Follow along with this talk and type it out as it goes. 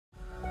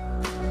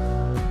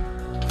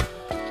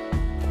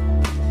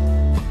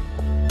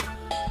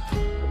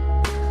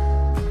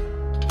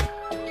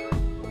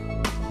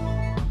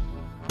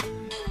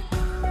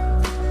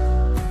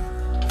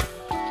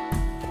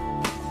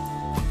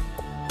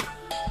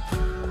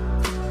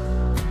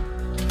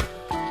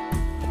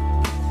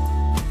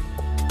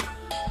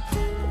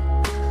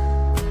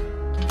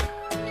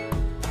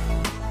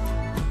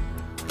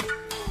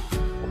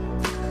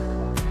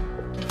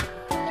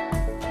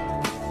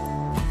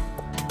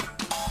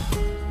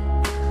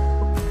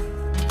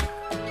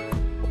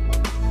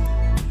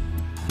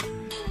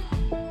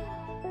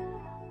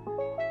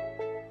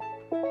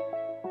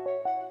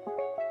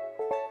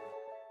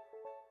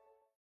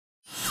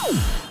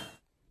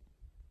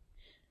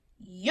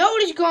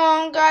is going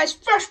on, guys?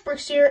 Fresh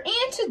Bricks here,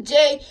 and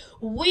today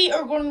we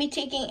are going to be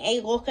taking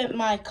a look at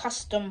my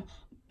custom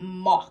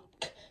mock.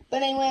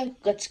 But anyway,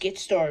 let's get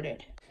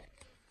started.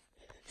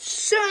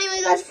 So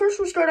anyway, guys, first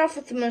we'll start off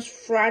with the most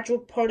fragile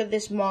part of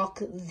this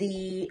mock.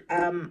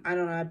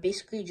 I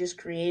basically just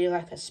created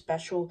like a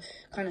special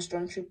kind of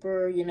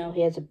Stormtrooper. You know,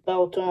 he has a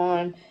belt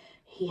on,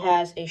 he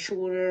has a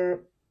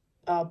shoulder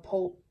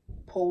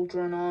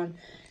pauldron on,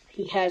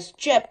 he has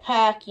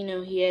jetpack, you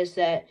know, he has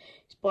that.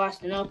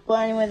 Blasting up.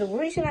 But anyway, the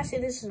reason I say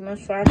this is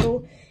most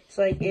fragile is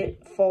like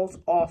it falls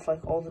off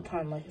like all the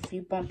time. Like if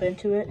you bump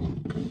into it,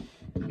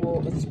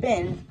 well, it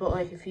spins, but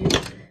like if you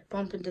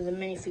bump into the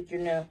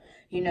minifigure,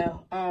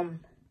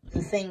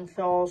 the thing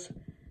falls.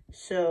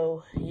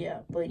 So yeah,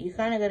 but you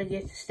kind of gotta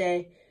get to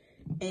stay,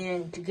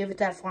 and to give it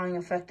that flying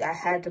effect, I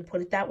had to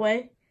put it that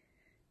way.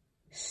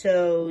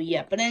 So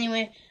yeah, but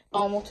anyway,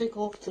 we'll take a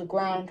look at the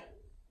ground.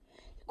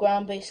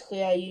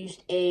 Basically, I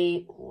used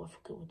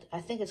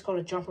I think it's called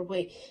a jumper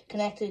plate,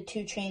 connected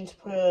 2 chains,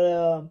 put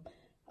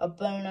a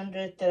bone under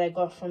it that I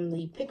got from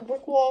the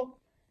pick-a-brick wall.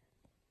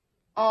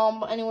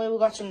 But anyway, we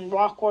got some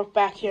rock work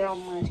back here.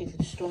 I'm going to take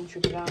the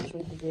Stormtrooper down so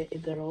we can get a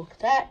better look at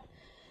that.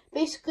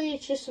 Basically,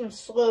 it's just some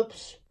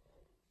slopes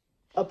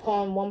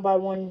upon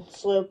 1x1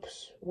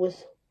 slopes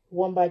with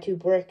 1x2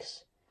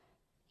 bricks,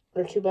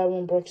 or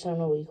 2x1 bricks, I don't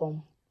know what you call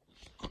them.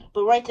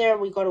 But right there,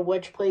 we got a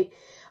wedge plate.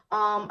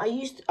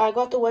 I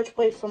got the wedge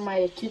plate from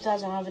my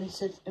 2011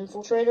 Sith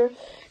Infiltrator.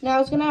 Now, I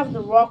was going to have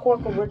the rock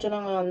work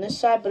originally on this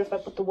side, but if I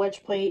put the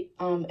wedge plate,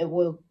 it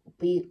will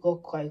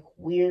look like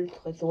weird,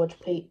 like the wedge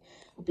plate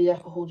will be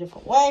like a whole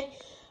different way.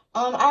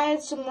 I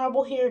had some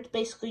rubble here. It's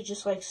basically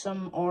just like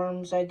some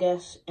arms, I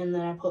guess, and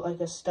then I put like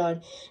a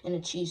stud and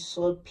a cheese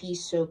slope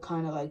piece, so it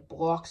kind of like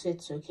blocks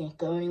it, so it can't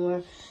go anywhere.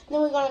 And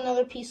then we got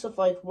another piece of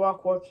like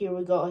rock work here.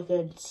 We got like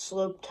a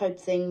slope type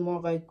thing,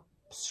 more like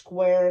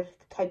square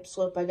type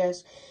slope, I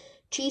guess.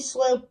 Cheese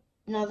slope,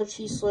 another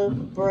cheese slope,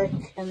 brick,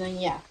 and then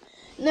yeah.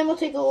 And then we'll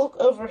take a look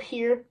over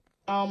here.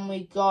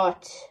 We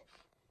got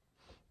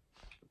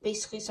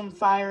basically some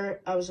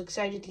fire. I was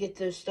excited to get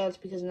those studs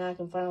because now I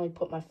can finally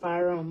put my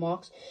fire on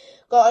mocks.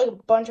 Got like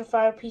a bunch of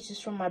fire pieces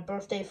from my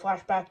birthday,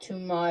 flashback to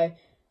my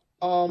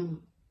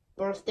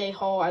birthday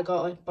haul. I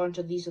got like a bunch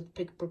of these at the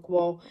pick-a-brick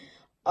wall.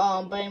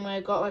 But anyway,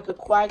 I got like a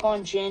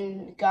Qui-Gon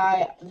Jinn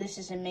guy. This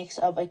is a mix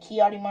of a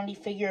Ki-Adi-Mundi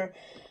figure,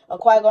 a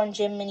Qui-Gon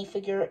Jinn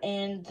minifigure,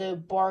 and the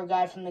bar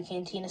guy from the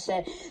Cantina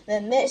set.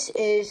 Then this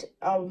is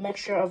a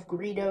mixture of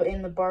Greedo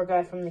and the bar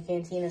guy from the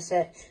Cantina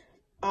set.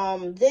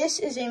 This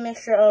is a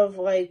mixture of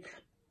like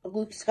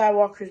Luke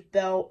Skywalker's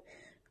belt,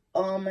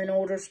 an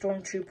older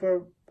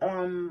Stormtrooper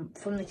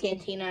from the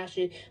Cantina.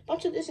 Actually, a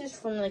bunch of this is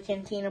from the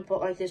Cantina,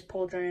 but like this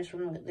pauldron is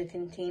from the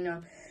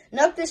Cantina.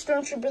 Not this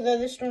Stormtrooper though.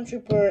 This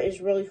Stormtrooper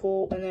is really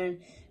cool, and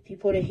then if you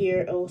put it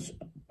here, it was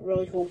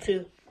really cool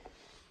too.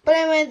 But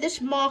anyway,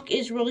 this mock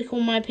is really cool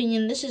in my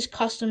opinion. This is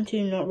custom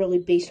too, not really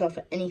based off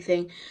of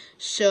anything.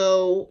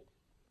 So,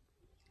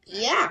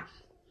 yeah.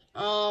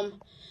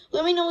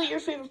 Let me know what your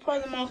favorite part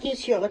of the mock is.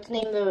 Here, let's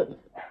name the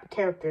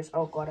characters.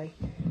 Oh god, I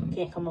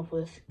can't come up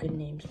with good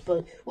names.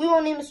 But we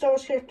will name the Star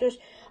Wars characters.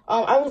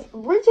 I was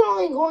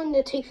originally going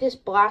to take this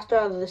blaster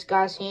out of this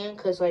guy's hand,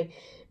 because, like,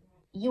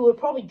 you would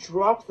probably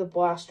drop the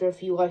blaster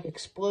if you, like,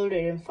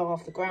 exploded and fell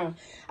off the ground.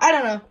 I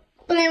don't know.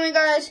 But anyway,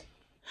 guys,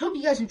 hope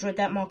you guys enjoyed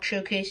that mock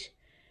showcase.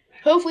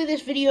 Hopefully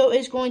this video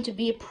is going to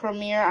be a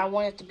premiere. I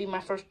want it to be my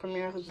first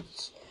premiere because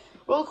it's a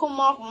really cool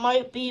mock.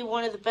 Might be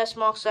one of the best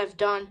mocks I've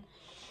done.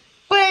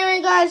 But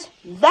anyway, guys,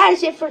 that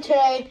is it for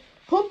today.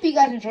 Hope you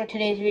guys enjoyed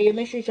today's video.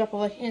 Make sure you drop a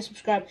like and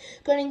subscribe.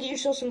 Go ahead and get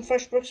yourself some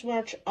Fresh Bricks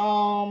merch.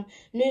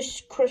 New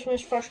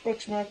Christmas Fresh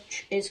Bricks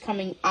merch is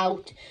coming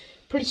out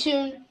pretty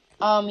soon.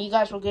 You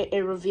guys will get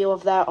a reveal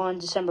of that on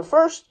December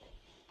 1st.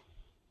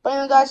 But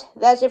anyway, guys,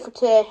 that's it for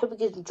today. Hope you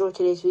guys enjoyed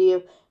today's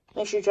video.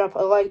 Make sure you drop a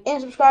like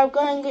and subscribe. Go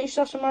ahead and get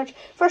yourself some merch.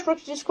 Fresh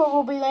Bricks Discord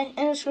will be linked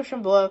in the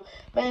description below.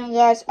 But anyway,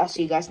 guys, I'll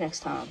see you guys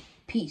next time.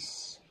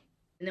 Peace.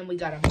 And then we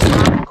got a...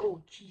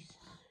 Oh, Jesus.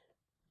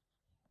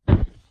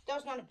 That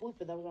was not a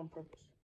blooper. That was on purpose.